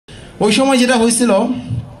ওই সময় যেটা হয়েছিল,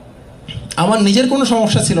 আমার নিজের কোনো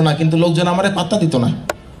সমস্যা ছিল না, কিন্তু লোকজন আমারে পাত্তা দিত না।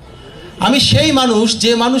 আমি সেই মানুষ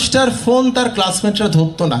যে মানুষটার ফোন তার ক্লাসমেটরা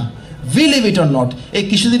ধরতো না। বিলিভ ইট অর নট, এই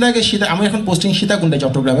কিছুদিন আগে আমি এখন পোস্টিং সীতাকুণ্ডে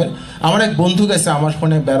চট্টগ্রামের, আমার এক বন্ধু গেছে আমার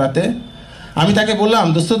ফোনে বেড়াতে। আমি তাকে বললাম,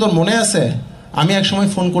 দোস্ত তোর মনে আছে আমি এক সময়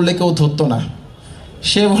ফোন করলে কেউ ধরতো না?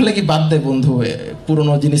 সে বলে কি, বাদ দে বন্ধু,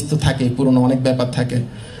 পুরনো জিনিস তো থাকে, পুরনো অনেক ব্যাপার থাকে।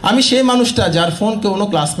 আমি সেই মানুষটা যার ফোন কোনো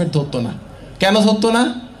ক্লাসমেট ধরতো না। কেন ধরতো না?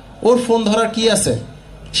 ওর ফোন ধরার কি আছে?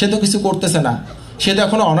 সে তো কিছু করতেছে না, সে তো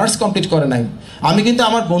এখনো অনার্স কমপ্লিট করে নাই। আমি কিন্তু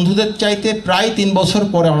আমার বন্ধুদের চাইতে প্রায় 3 বছর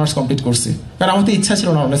পরে অনার্স কমপ্লিট করছি, কারণ আমার তো ইচ্ছা ছিল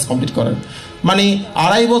না অনার্স কমপ্লিট করার। মানে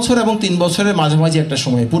 2.5 বছর এবং 3 বছরের মাঝামাঝি একটা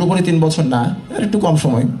সময়, পুরোপুরি 3 বছর না, আর একটু কম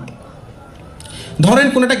সময়। ধরেন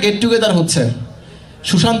কোনো একটা গেট টুগেদার হচ্ছে,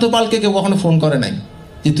 সুশান্ত পালকে কেউ কখনো ফোন করে নাই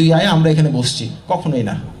যে তুই আয় আমরা এখানে বসছি, কখনোই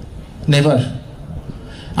না, নেভার।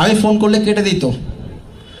 আমি ফোন করলে কেটে দিত,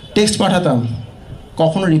 টেক্সট পাঠাতাম,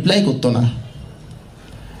 কখনো রিপ্লাই করতো না।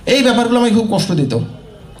 এই ব্যাপারগুলো আমাকে খুব কষ্ট দিত।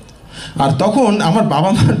 আর তখন আমার বাবা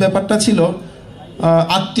মার ব্যাপারটা ছিল,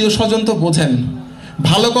 আত্মীয় স্বজন তো বোঝেন,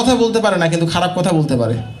 ভালো কথা বলতে পারে না কিন্তু খারাপ কথা বলতে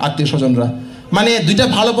পারে আত্মীয় স্বজনরা। মানে দুইটা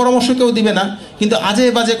ভালো পরামর্শ কেউ দিবে না, কিন্তু আজে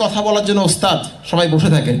বাজে কথা বলার জন্য ওস্তাদ সবাই বসে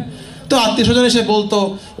থাকে। তো আত্মীয় স্বজন এসে বলতো,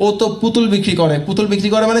 ও তো পুতুল বিক্রি করে। পুতুল বিক্রি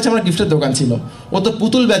করে মানে আমার গিফটের দোকান ছিল, ও তো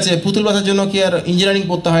পুতুল বেচে, পুতুল বেচার জন্য কি আর ইঞ্জিনিয়ারিং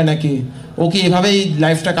পড়তে হয় নাকি? ও কি এভাবেই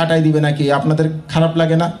লাইফটা কাটাই দিবে নাকি? আপনাদের খারাপ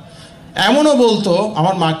লাগে না? এমনও বলতো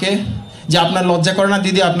আমার মাকে যে আপনার লজ্জা করে না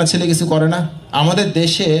দিদি, আপনার ছেলে কিছু করে না? আমাদের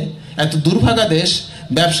দেশে এত দুর্ভাগা দেশ,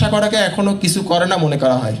 ব্যবসা করাকে এখনও কিছু করে না মনে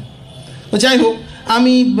করা হয়। তো যাই হোক,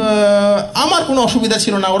 আমার কোনো অসুবিধা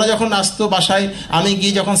ছিল না। ওরা যখন আসতো বাসায়, আমি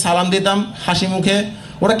গিয়ে যখন সালাম দিতাম হাসি মুখে,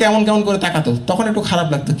 ওরা কেমন কেমন করে তাকাতো, তখন একটু খারাপ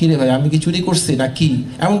লাগতো, কী রে ভাই আমি কি চুরি করছি না কি,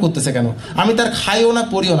 এমন করতেছে কেন? আমি তার খাইও না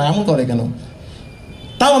পড়িও না, এমন করে কেন?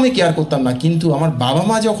 তাও আমি কেয়ার করতাম না। কিন্তু আমার বাবা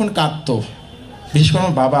মা যখন কাঁদতো, বিশেষ করে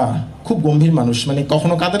আমার বাবা খুব গম্ভীর মানুষ, মানে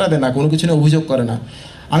কখনো কাঁদে না, কোনো কিছু নিয়ে অভিযোগ করে না।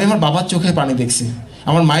 আমি আমার বাবার চোখে পানি দেখছি,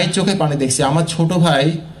 আমার মায়ের চোখে পানি দেখছি। আমার ছোট ভাই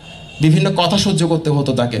বিভিন্ন কথা সহ্য করতে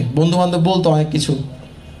হতো তাকে, বন্ধু বান্ধব বলতো অনেক কিছু।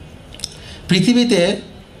 পৃথিবীতে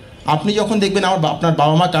আপনি যখন দেখবেন আপনার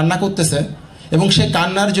বাবা মা কান্না করতেছে এবং সে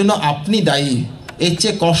কান্নার জন্য আপনি দায়ী, এর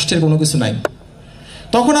চেয়ে কষ্টের কোনো কিছু নাই।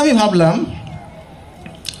 তখন আমি ভাবলাম,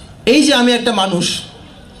 এই যে আমি একটা মানুষ,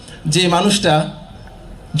 যে মানুষটা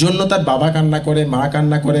জন্য তার বাবা কান্না করে, মা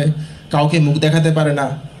কান্না করে, কাউকে মুখ দেখাতে পারে না,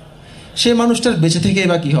 সে মানুষটার বেঁচে থেকেই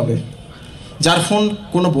বা কী হবে? যার ফোন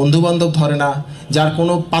কোনো বন্ধু বান্ধব ধরে না, যার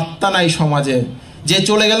কোনো পাত্তা নাই সমাজে, যে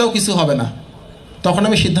চলে গেলেও কিছু হবে না। তখন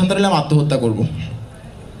আমি সিদ্ধান্ত নিলাম আত্মহত্যা করব।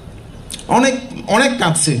 অনেক অনেক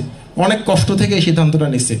কাঁদছি, অনেক কষ্ট থেকে এই সিদ্ধান্তটা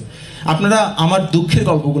নিচ্ছি। আপনারা আমার দুঃখের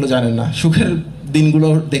গল্পগুলো জানেন না, সুখের দিনগুলো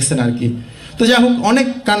দেখছেন আর কি। তো যাই হোক, অনেক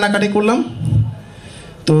কান্নাকাটি করলাম।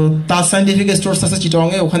 তো তাজ সায়েন্টিফিক স্টোর্স আছে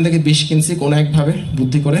চিটংয়ে, ওখান থেকে বিষ কিনছি কোনো একভাবে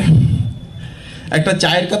বুদ্ধি করে। একটা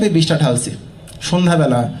চায়ের কাপে বিষটা ঢালছি।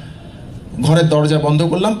 সন্ধ্যাবেলা ঘরের দরজা বন্ধ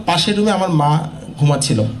করলাম, পাশের রুমে আমার মা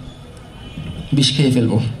ঘুমাচ্ছিল, বিষ খেয়ে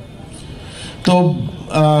ফেলবো। তো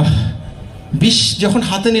বিষ যখন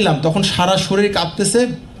হাতে নিলাম তখন সারা শরীর কাঁপতেছে,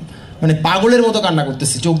 মানে পাগলের মতো কান্না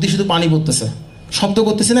করতেছি, চোখ দিয়ে শুধু পানি পড়তেছে। শব্দ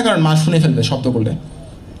করতেছি না, কারণ মা শুনে ফেলবে শব্দ করলে।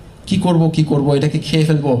 কি করব, এটাকে খেয়ে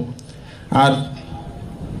ফেলবো। আর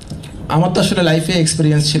আমার তো আসলে লাইফে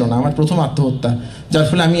এক্সপিরিয়েন্স ছিল না, আমার প্রথম আত্মহত্যা, যার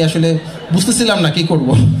ফলে আমি আসলে বুঝতেছিলাম না কি করব।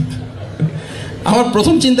 আমার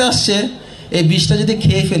প্রথম চিন্তা আসছে, এই বিষটা যদি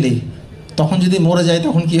খেয়ে ফেলি, তখন যদি মরে যায়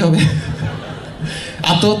তখন কি হবে?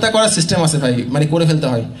 আত্মহত্যা করার সিস্টেম আছে ভাই, মানে করে ফেলতে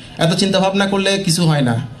হয়। এত চিন্তা ভাবনা করলে কিছু হয়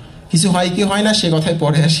না, কিছু হয় কি হয় না সে কথায়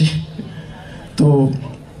পরে আসি। তো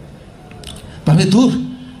ভাবি দূর,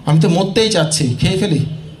 আমি তো মরতেই চাচ্ছি, খেয়ে ফেলি।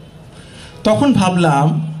 তখন ভাবলাম,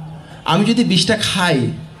 আমি যদি বিষটা খাই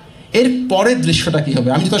এর পরের দৃশ্যটা কী হবে?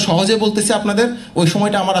 আমি তো সহজে বলতেছি আপনাদের, ওই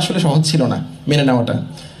সময়টা আমার আসলে সহজ ছিল না মেনে নেওয়াটা।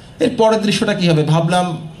 এর পরের দৃশ্যটা কী হবে ভাবলাম,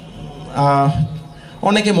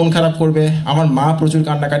 অনেকে মন খারাপ করবে, আমার মা প্রচুর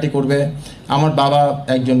কান্নাকাটি করবে, আমার বাবা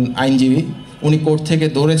একজন আইনজীবী, উনি কোর্ট থেকে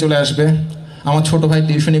দৌড়ে চলে আসবে, আমার ছোটো ভাই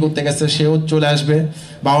টিউশনি করতে গেছে সেও চলে আসবে,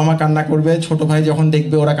 বাবা মা কান্না করবে, ছোটো ভাই যখন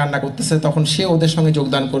দেখবে ওরা কান্না করতেছে তখন সে ওদের সঙ্গে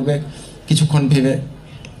যোগদান করবে কিছুক্ষণ ভেবে।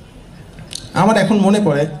 আমার এখন মনে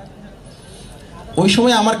পড়ে, ওই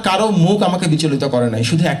সময় আমার কারো মুখ আমাকে বিচলিত করে নাই,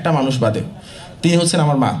 শুধু একটা মানুষ বাদে, তিনি হচ্ছেন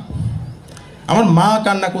আমার মা। আমার মা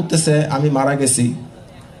কান্না করতেছে, আমি মারা গেছি,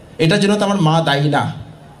 এটার জন্য তো আমার মা দায়ী না।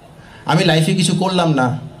 আমি লাইফে কিছু করলাম না,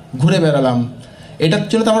 ঘুরে বেড়ালাম, এটার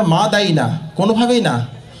জন্য তো আমার মা দায়ী না, কোনোভাবেই না।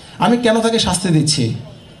 আমি কেন তাকে শাস্তি দিচ্ছি?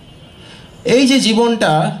 এই যে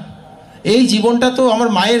জীবনটা, এই জীবনটা তো আমার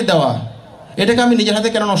মায়ের দেওয়া, এটাকে আমি নিজের হাতে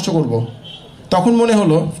কেন নষ্ট করব? তখন মনে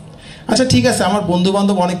হলো, আচ্ছা ঠিক আছে, আমার বন্ধু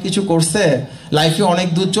বান্ধব অনেক কিছু করছে, লাইফে অনেক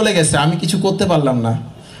দূর চলে গেছে, আমি কিছু করতে পারলাম না,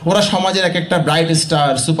 ওরা সমাজের এক একটা ব্রাইট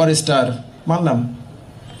স্টার, সুপারস্টার, মানলাম।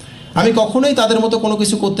 আমি কখনোই তাদের মতো কোনো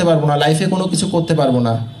কিছু করতে পারবো না, লাইফে কোনো কিছু করতে পারবো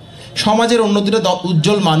না। সমাজের অন্য দুটো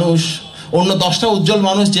উজ্জ্বল মানুষ, অন্য 10টা উজ্জ্বল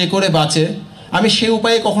মানুষ যে করে বাঁচে, আমি সে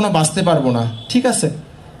উপায়ে কখনো বাঁচতে পারবো না। ঠিক আছে,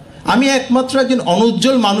 আমি একমাত্র একজন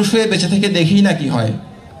অনুজ্জ্বল মানুষ হয়ে বেঁচে থেকে দেখি না কি হয়।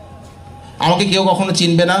 আমাকে কেউ কখনো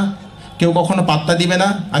চিনবে না, কেউ কখনো পাত্তা দিবে না,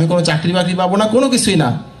 আমি কোনো চাকরি বাকরি পাবো না, কোনো কিছুই না।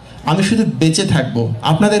 আমি শুধু বেঁচে থাকবো।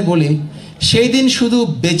 আপনাদের বলি, সেই দিন শুধু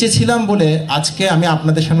বেঁচে ছিলাম বলে আজকে আমি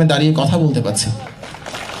আপনাদের সামনে দাঁড়িয়ে কথা বলতে পারছি।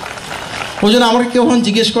 ওই জন্য আমাকে কেউ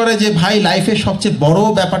জিজ্ঞেস করে যে ভাই, লাইফের সবচেয়ে বড়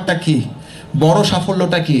ব্যাপারটা কি, বড়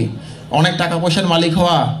সাফল্যটা কি? অনেক টাকা পয়সার মালিক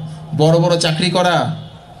হওয়া, বড় বড় চাকরি করা,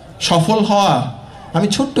 সফল হওয়া? আমি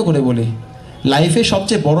ছোট্ট করে বলি, লাইফে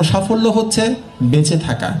সবচেয়ে বড় সাফল্য হচ্ছে বেঁচে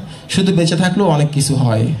থাকা। শুধু বেঁচে থাকলেও অনেক কিছু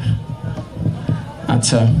হয়।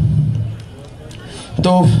 আচ্ছা,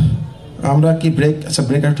 তো আমরা কি ব্রেক? আচ্ছা,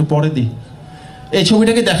 ব্রেক একটু পরে দিই। এই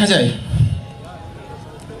ছবিটাকে দেখা যায়,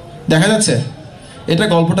 দেখা যাচ্ছে? এটা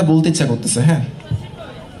গল্পটা বলতে ইচ্ছা করতেছে। হ্যাঁ,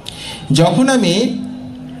 যখন আমি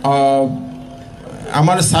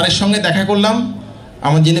আমার স্যারের সঙ্গে দেখা করলাম,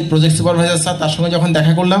 আমার যিনি প্রজেক্ট সুপারভাইজার স্যার, তার সঙ্গে যখন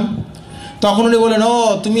দেখা করলাম, তখন উনি বললেন, ও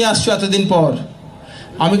তুমি আসছো এতদিন পর।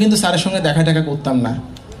 আমি কিন্তু স্যারের সঙ্গে দেখা করতাম না।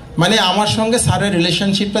 মানে আমার সঙ্গে স্যারের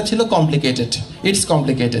রিলেশনশিপটা ছিল কমপ্লিকেটেড, ইটস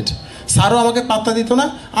কমপ্লিকেটেড। স্যারও আমাকে পাত্তা দিত না,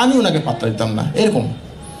 আমি ওনাকে পাত্তা দিতাম না, এরকম।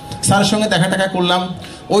 স্যারের সঙ্গে দেখা করলাম।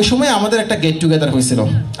 ওই সময় আমাদের একটা গেট টুগেদার হয়েছিল,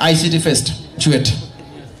 আইসিটি ফেস্ট চুয়েট।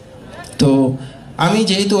 তো আমি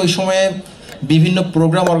যেহেতু ওই সময়ে বিভিন্ন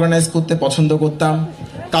প্রোগ্রাম অর্গানাইজ করতে পছন্দ করতাম,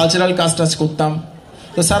 কালচারাল কাজ টাজ করতাম,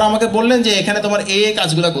 তো স্যার আমাকে বললেন যে এখানে তোমার এই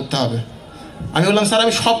কাজগুলো করতে হবে। আমি বললাম, স্যার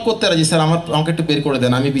আমি সব করতে রাজি স্যার, আমাকে একটু বের করে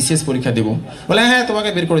দেন, আমি বিসিএস পরীক্ষা দেবো। বলে, হ্যাঁ তোমাকে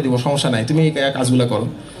বের করে দিব, সমস্যা নাই, তুমি এই কাজগুলো করো।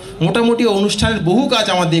 মোটামুটি অনুষ্ঠানের বহু কাজ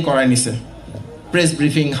আমার দিয়ে করায় নিছে, প্রেস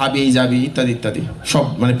ব্রিফিং, হাবি যাবি ইত্যাদি ইত্যাদি সব,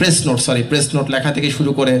 মানে প্রেস নোট লেখা থেকে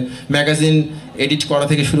শুরু করে ম্যাগাজিন এডিট করা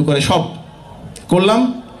থেকে শুরু করে সব করলাম।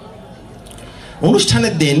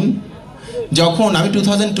 অনুষ্ঠানের দিন যখন আমি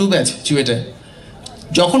 2002 ব্যাচ চুয়েটে,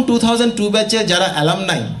 যখন 2002 ব্যাচে যারা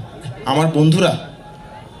অ্যালামনাই আমার বন্ধুরা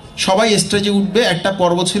সবাই স্টেজে উঠবে, একটা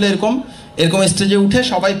পর্ব ছিল এরকম স্টেজে উঠে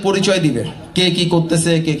সবাই পরিচয় দিবে, কে কি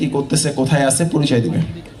করতেছে, কোথায় আছে, পরিচয় দিবে।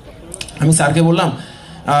 আমি স্যারকে বললাম,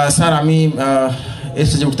 স্যার আমি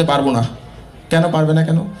স্টেজে উঠতে পারবো না। কেন পারবে না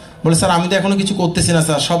কেন? বলে, স্যার আমি তো এখনো কিছু করতেছি না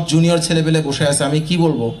স্যার, সব জুনিয়র ছেলেপেলে বসে আছে, আমি কি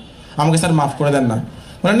বলবো, আমাকে স্যার মাফ করে দেন না।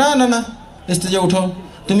 বলে, না না না, স্টেজে উঠো,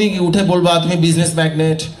 তুমি উঠে বলবা তুমি বিজনেস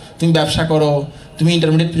ম্যাগনেট, তুমি ব্যবসা করো, তুমি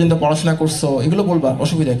ইন্টারমিডিয়েট পর্যন্ত পড়াশোনা করছো, এগুলো বলবা,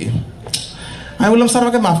 অসুবিধা কি? আমি বললাম, স্যার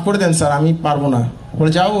আমাকে মাফ করে দেন স্যার, আমি পারবো না।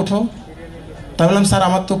 বলে, যাও ওঠো। তাই বললাম, স্যার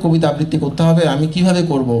আমার তো কবিতা আবৃত্তি করতে হবে, আমি কিভাবে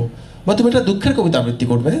করবো? বা তুমি একটা দুঃখের কবিতা আবৃত্তি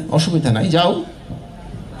করবে, অসুবিধা নাই, যাও।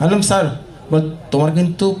 বললাম, স্যার তোমার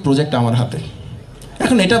কিন্তু প্রজেক্ট আমার হাতে।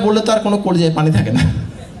 এখন এটা বললে তো আর কোনো কলিজায় পানি থাকে না।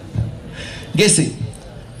 গেছি,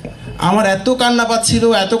 আমার এত কান্না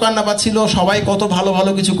পাচ্ছিল। সবাই কত ভালো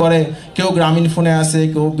ভালো কিছু করে, কেউ গ্রামীণ ফোনে আছে,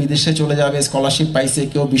 কেউ বিদেশে চলে যাবে, স্কলারশিপ পাইছে,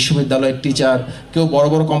 কেউ বিশ্ববিদ্যালয়ের টিচার, কেউ বড়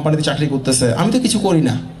বড় কোম্পানিতে চাকরি করতেছে। আমি তো কিছু করি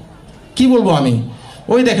না, কি বলবো আমি?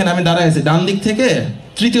 ওই দেখেন আমি দাঁড়ায় আছি, ডান দিক থেকে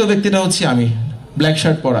তৃতীয় ব্যক্তিটা হচ্ছে আমি, ব্ল্যাক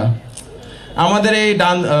শার্ট পরা। আমাদের এই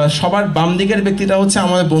সবার বাম দিকের ব্যক্তিটা হচ্ছে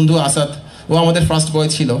আমাদের বন্ধু আসাদ, ও আমাদের ফার্স্ট বয়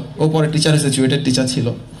ছিল, ও পরে টিচার হয়েছে, চুয়েটের টিচার ছিল।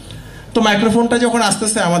 তো মাইক্রোফোনটা যখন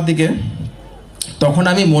আসতেছে আমার দিকে, তখন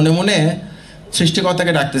আমি মনে মনে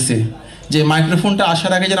সৃষ্টিকর্তাকে ডাকতেছি যে মাইক্রোফোনটা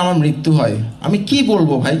আসার আগে যেন আমার মৃত্যু হয়। আমি কি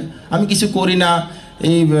বলবো ভাই, আমি কিছু করি না,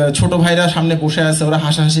 এই ছোট ভাইরা সামনে বসে আছে, ওরা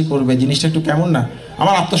হাসাহাসি করবে, জিনিসটা একটু কেমন না?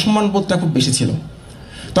 আমার আত্মসম্মান বোধটা খুব বেশি ছিল।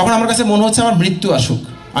 তখন আমার কাছে মনে হচ্ছে আমার মৃত্যু আসুক,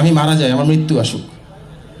 আমি মারা যাই, আমার মৃত্যু আসুক।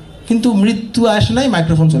 কিন্তু মৃত্যু আসে নাই,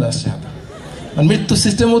 মাইক্রোফোন চলে আসছে হাতে। মৃত্যু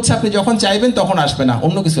সিস্টেম হচ্ছে আপনি যখন চাইবেন তখন আসবে না,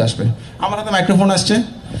 অন্য কিছু আসবে। আমার হাতে মাইক্রোফোন আসছে।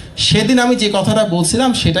 সেদিন আমি যে কথাটা বলছিলাম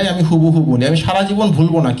সেটাই আমি হুবহু বলি, আমি সারা জীবন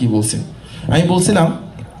ভুলবো না কি বলছি। আমি বলছিলাম,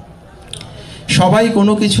 সবাই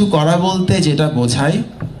কোনো কিছু করা বলতে যেটা বোঝায়,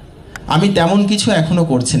 আমি তেমন কিছু এখনো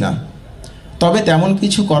করছি না, তবে তেমন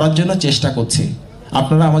কিছু করার জন্য চেষ্টা করছি,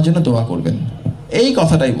 আপনারা আমার জন্য দোয়া করবেন। এই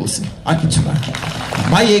কথাটাই বলছি, আর কিছু না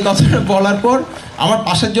ভাই। এই কথাটা বলার পর আমার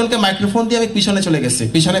পাশের জনকে মাইক্রোফোন দিয়ে আমি পিছনে চলে গেছি।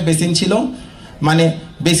 পিছনে বেসিন ছিল, মানে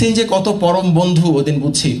বেসিন যে কত পরম বন্ধু ওদিন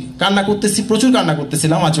বুঝছি। কান্না করতেছি, প্রচুর কান্না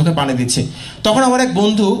করতেছিলাম, আর চোখে পানি দিচ্ছে। তখন আমার এক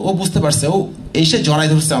বন্ধু, ও বুঝতে পারছে, ও এসে জড়াই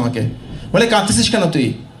ধরছে আমাকে, বলে, কাঁদতেছিস কেন তুই?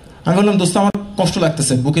 আমি বললাম, দোস্ত আমার কষ্ট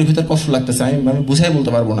লাগতেছে, বুকের ভিতর কষ্ট লাগতেছে, আমি বুঝাই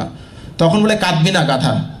বলতে পারবো না। তখন বলে, কাঁদবি না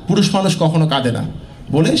গাধা, পুরুষ মানুষ কখনো কাঁদে না,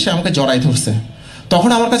 বলে সে আমাকে জড়াই ধরছে। তখন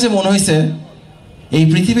আমার কাছে মনে হয়েছে এই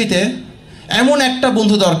পৃথিবীতে এমন একটা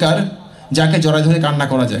বন্ধু দরকার যাকে জড়াই ধরে কান্না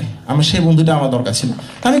করা যায়। আমার সেই বন্ধুটা আমার দরকার ছিল।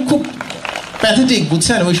 আমি খুব প্যাথেটিক,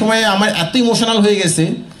 বুঝছেন? ওই সময় আমার এত ইমোশনাল হয়ে গেছে।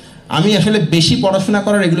 আমি আসলে বেশি পড়াশোনা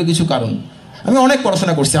করার এগুলো কিছু কারণ। আমি অনেক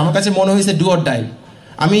পড়াশোনা করছি, আমার কাছে মনে হয়েছে ডু অর ডাই।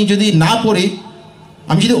 আমি যদি না পড়ি,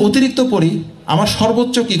 আমি যদি অতিরিক্ত পড়ি, আমার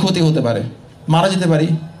সর্বোচ্চ কী ক্ষতি হতে পারে, মারা যেতে পারি।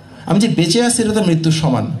 আমি যে বেঁচে আছি এটা তো মৃত্যুর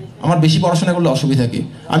সমান। আমার বেশি পড়াশোনা করলে অসুবিধা কি?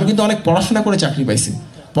 আমি কিন্তু অনেক পড়াশোনা করে চাকরি পাইছি।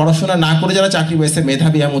 পড়াশোনা না করে যারা চাকরি পাইছে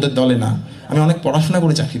মেধাবী আমাদের দলে না, আমি অনেক পড়াশোনা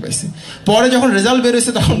করে চাকরি পাইছি। পরে যখন রেজাল্ট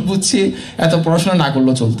বেরোয়েছে তখন বুঝছি এত পড়াশোনা না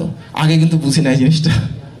করলেও চলতো, আগে কিন্তু বুঝি না এই জিনিসটা।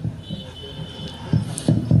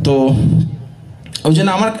 তো ওই জন্য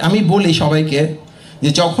আমি বলি সবাইকে যে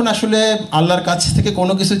যখন আসলে আল্লাহর কাছ থেকে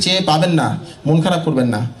কোনো কিছু চেয়ে পাবেন না, মন খারাপ করবেন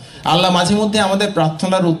না। আল্লাহ মাঝে মধ্যে আমাদের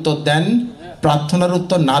প্রার্থনার উত্তর দেন প্রার্থনার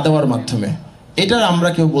উত্তর না দেওয়ার মাধ্যমে। এটা আমরা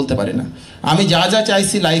কেউ বলতে পারি না। আমি যা যা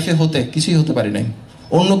চাইছি লাইফে হতে, কিছুই হতে পারি নাই,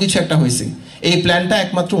 অন্য কিছু একটা হয়েছে। এই প্ল্যানটা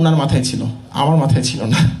একমাত্র ওনার মাথায় ছিল, আমার মাথায় ছিল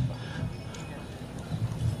না।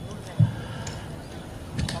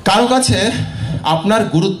 কারো কাছে আপনার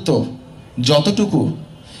গুরুত্ব যতটুকু,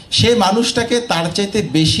 সে মানুষটাকে তার চাইতে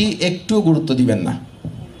বেশি একটু গুরুত্ব দিবেন না,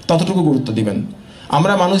 ততটুকু গুরুত্ব দিবেন।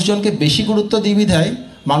 আমরা মানুষজনকে বেশি গুরুত্ব দিই বিধায়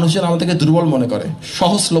মানুষজন আমাদেরকে দুর্বল মনে করে,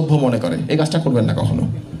 সহজলভ্য মনে করে। এই কাজটা করবেন না কখনো।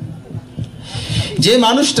 যে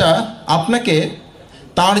মানুষটা আপনাকে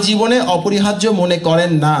তার জীবনে অপরিহার্য মনে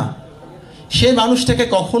করেন না, সে মানুষটাকে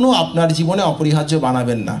কখনো আপনার জীবনে অপরিহার্য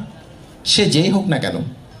বানাবেন না, সে যেই হোক না কেন।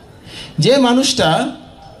 যে মানুষটা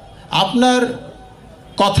আপনার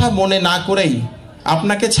কথা মনে না করেই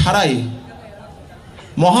আপনাকে ছাড়াই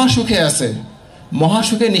মহাসুখে আছে,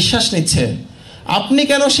 মহাসুখে নিঃশ্বাস নিচ্ছে, আপনি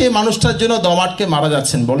কেন সেই মানুষটার জন্য দম আটকে মারা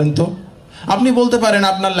যাচ্ছেন বলেন তো? আপনি বলতে পারেন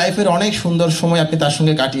আপনার লাইফের অনেক সুন্দর সময় আপনি তার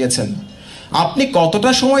সঙ্গে কাটিয়েছেন। আপনি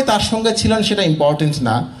কতটা সময় তার সঙ্গে ছিলেন সেটা ইম্পর্টেন্ট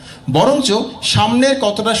না, বরঞ্চ সামনের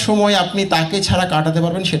কতটা সময় আপনি তাকে ছাড়া কাটাতে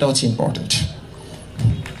পারবেন সেটা হচ্ছে ইম্পর্টেন্ট।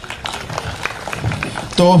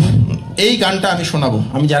 তো এই গানটা আমি শোনাবো,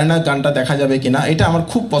 আমি জানি না গানটা দেখা যাবে কিনা। এটা আমার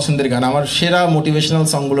খুব পছন্দের গান, আমার সেরা মোটিভেশনাল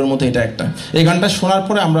সংগুলোর মধ্যে এটা একটা। এই গানটা শোনার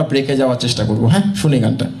পরে আমরা ব্রেকে যাওয়ার চেষ্টা করবো। হ্যাঁ, শুনি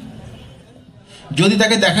গানটা। যদি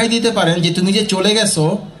তাকে দেখাই দিতে পারেন যে তুমি যে চলে গেছো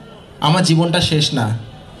আমার জীবনটা শেষ না,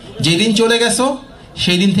 যেদিন চলে গেছো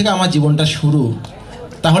সেই দিন থেকে আমার জীবনটা শুরু,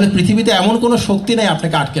 তাহলে পৃথিবীতে এমন কোনো শক্তি নেই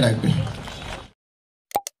আপনাকে আটকে রাখবে।